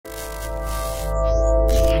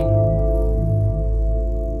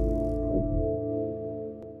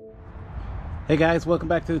Hey guys, welcome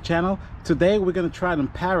back to the channel. Today we're going to try them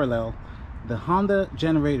parallel, the Honda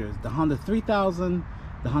generators, the Honda 3000,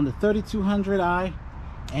 the Honda 3200i,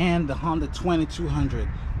 and the Honda 2200.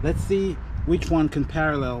 Let's see which one can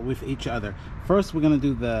parallel with each other. First we're going to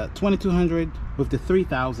do the 2200 with the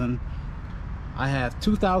 3000. I have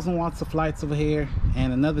 2000 watts of lights over here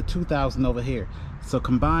and another 2000 over here. So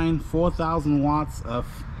combined 4000 watts of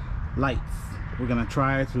lights. We're going to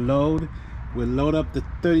try to load. We'll load up the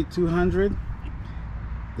 3200,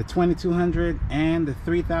 the 2200, and the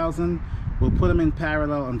 3000. We'll put them in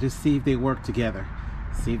parallel and just see if they work together.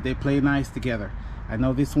 See if they play nice together. I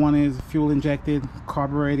know this one is fuel injected,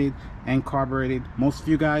 carbureted, and carbureted. Most of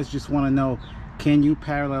you guys just want to know, can you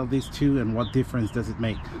parallel these two and what difference does it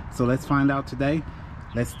make? So let's find out today.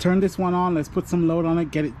 Let's turn this one on. Let's put some load on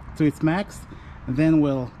it, get it to its max, and then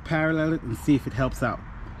we'll parallel it and see if it helps out.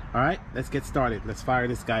 All right, let's get started. Let's fire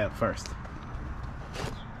this guy up first.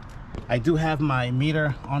 I do have my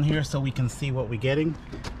meter on here so we can see what we're getting.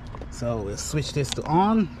 So we'll switch this to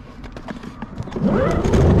on. Alright,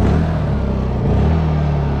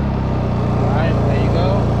 there you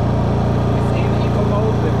go. It's in eco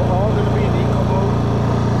mode. They're all going to be in eco mode.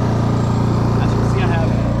 As you can see, I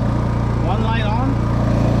have one light on,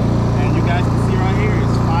 and you guys can see right here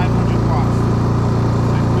it's 500 watts.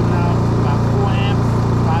 So I'm putting out about 4 amps,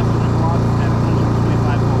 500 watts at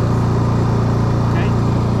 125 volts. Okay,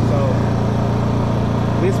 so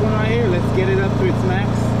this one right here, let's get it up to its max,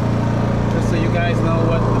 just so you guys know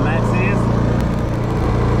what the max is.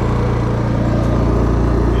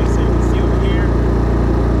 Okay, so you can see over here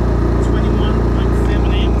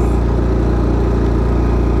 21.7 amps.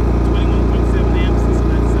 21.7 amps, so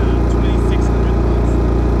that's 2600 watts.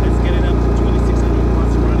 Let's get it up to 2600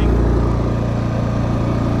 watts running.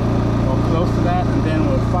 Go close to that, and then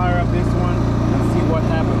we'll fire up this one and see what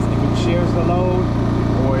happens, if it shares the load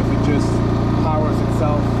or if it just powers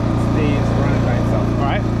itself, stays running by itself. All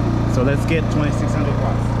right, so let's get 2600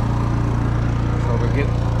 watts. So we'll get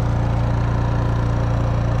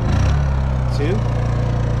 2, 3,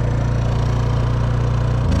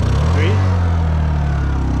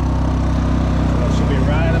 so that should be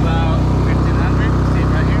right about 1500. See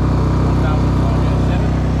it right here, 1407,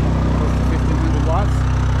 close to 1500 watts.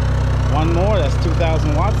 One more, that's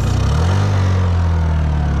 2000 watts.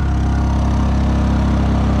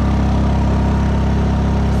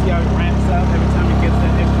 See how it ramps up every time it gets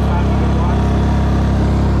that extra 500 watts.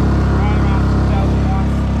 Right around 2000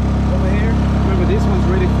 watts over here. Remember, this one's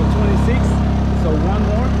rated for 26, so one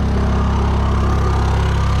more.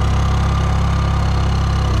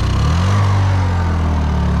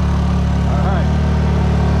 Alright,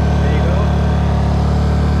 there you go.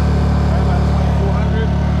 Right about 2400.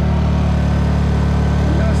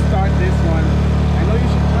 I'm gonna start this one. I know you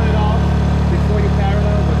should turn it off before you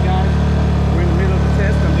parallel, but guys, we're in the middle of the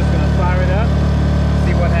test. I'm just going to fire it up,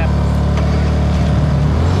 see what happens.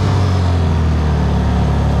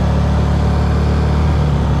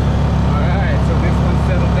 Alright, so this one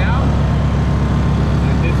settled down,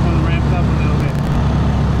 and this one ramped up a little bit.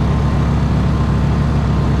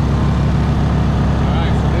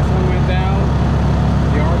 Alright, so this one went down,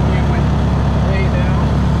 the RPM went way down,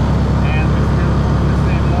 and we're still on the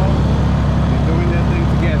same load. They're doing their thing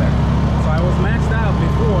together. So I was maxed out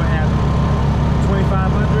before at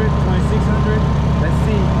 2500, 2600. Let's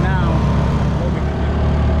see now what we can do.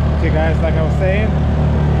 Okay guys, like I was saying,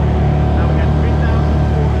 now we got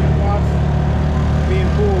 3400 watts being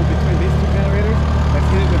pulled between these two generators. Let's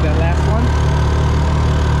hit it with that last one.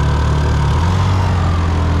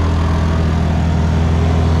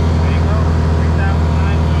 There you go,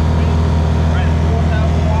 3009.3. Right at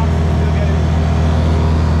 4000 watts, still getting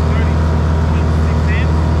 30.6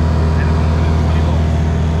 amps and 120 volts.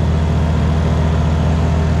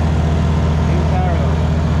 In parallel.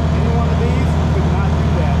 Any one of these could not do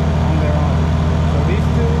that on their own. So these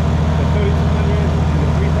two, the 3200 and the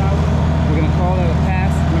 3000, we're going to call that a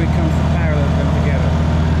pass when it comes to parallel them together.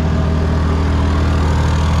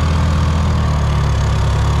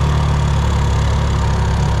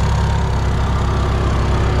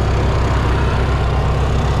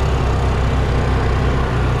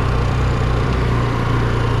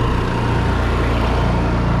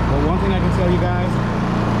 Well, one thing I can tell you guys,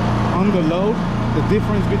 on the load, the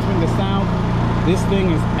difference between the sound, this thing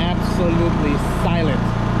is absolutely silent.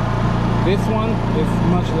 This one is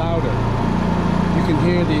much louder. You can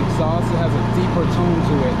hear the exhaust, it has a deeper tone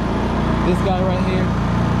to it. This guy right here,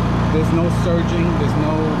 there's no surging, there's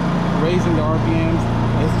no raising the RPMs,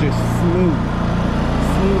 it's just smooth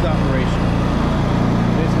operation.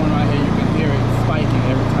 This one right here, you can hear it spiking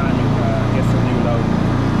every time it gets a new load.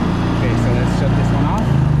 Okay, so let's shut this one off.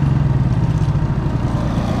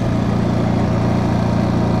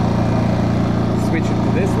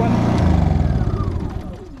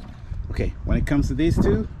 Okay, when it comes to these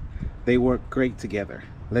two, they work great together.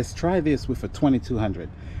 Let's try this with a 2200.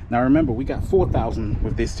 Now remember, we got 4,000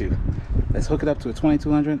 with this two. Let's hook it up to a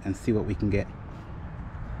 2200 and see what we can get.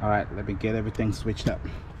 All right, let me get everything switched up.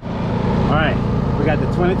 All right, we got the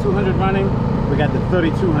 2200 running, we got the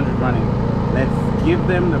 3200 running. Let's give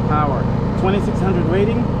them the power. 2600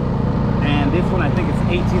 rating, and this one I think it's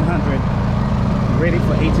 1800, rated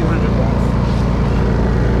for 1800 watts.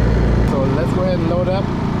 So let's go ahead and load up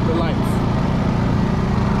the lights.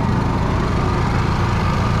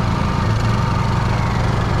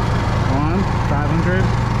 On 500,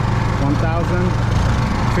 1000,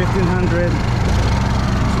 1500,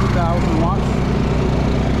 2000 watts.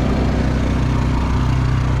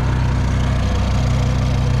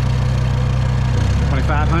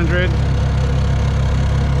 2500.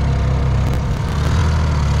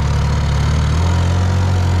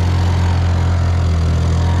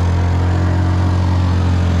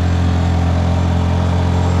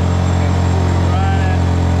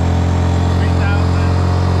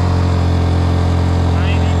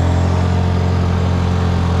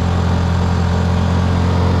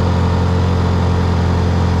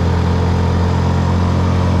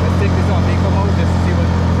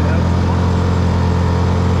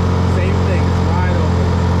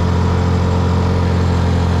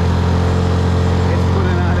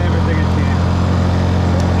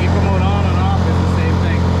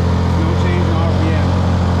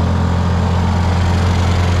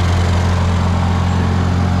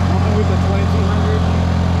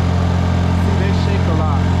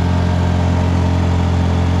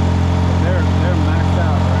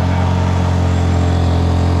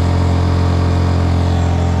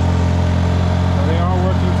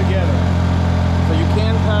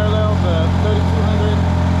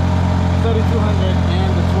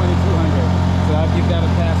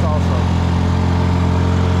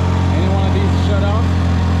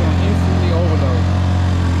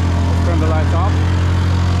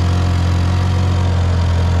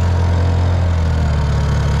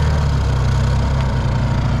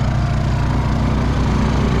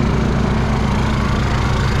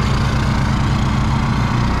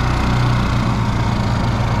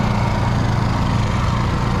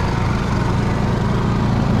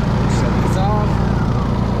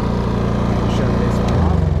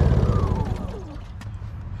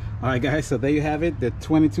 Alright guys, so there you have it, the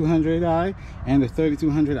 2200i and the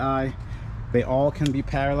 3200i. They all can be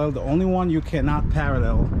parallel. The only one you cannot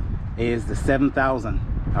parallel is the 7000.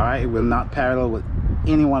 Alright, it will not parallel with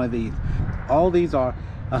any one of these. All these are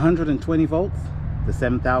 120 volts. The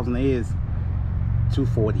 7000 is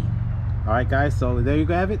 240. Alright guys, so there you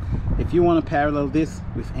have it. If you want to parallel this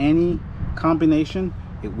with any combination,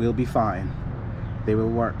 it will be fine. They will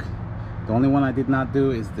work. The only one I did not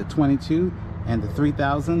do is the 22 and the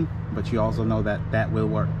 3000, but you also know that that will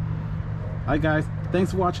work. Alright guys,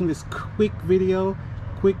 thanks for watching this quick video,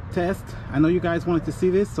 quick test. I know you guys wanted to see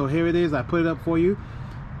this, so here it is. I put it up for you.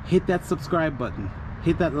 Hit that subscribe button,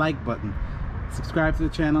 hit that like button, subscribe to the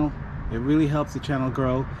channel. It really helps the channel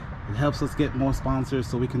grow. It helps us get more sponsors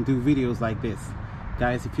so we can do videos like this.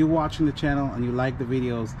 Guys, if you're watching the channel and you like the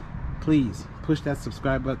videos, please push that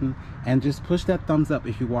subscribe button and just push that thumbs up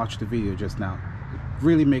if you watched the video just now. It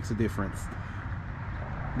really makes a difference.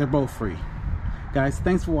 They're both free. Guys,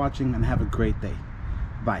 thanks for watching and have a great day.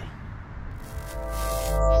 Bye.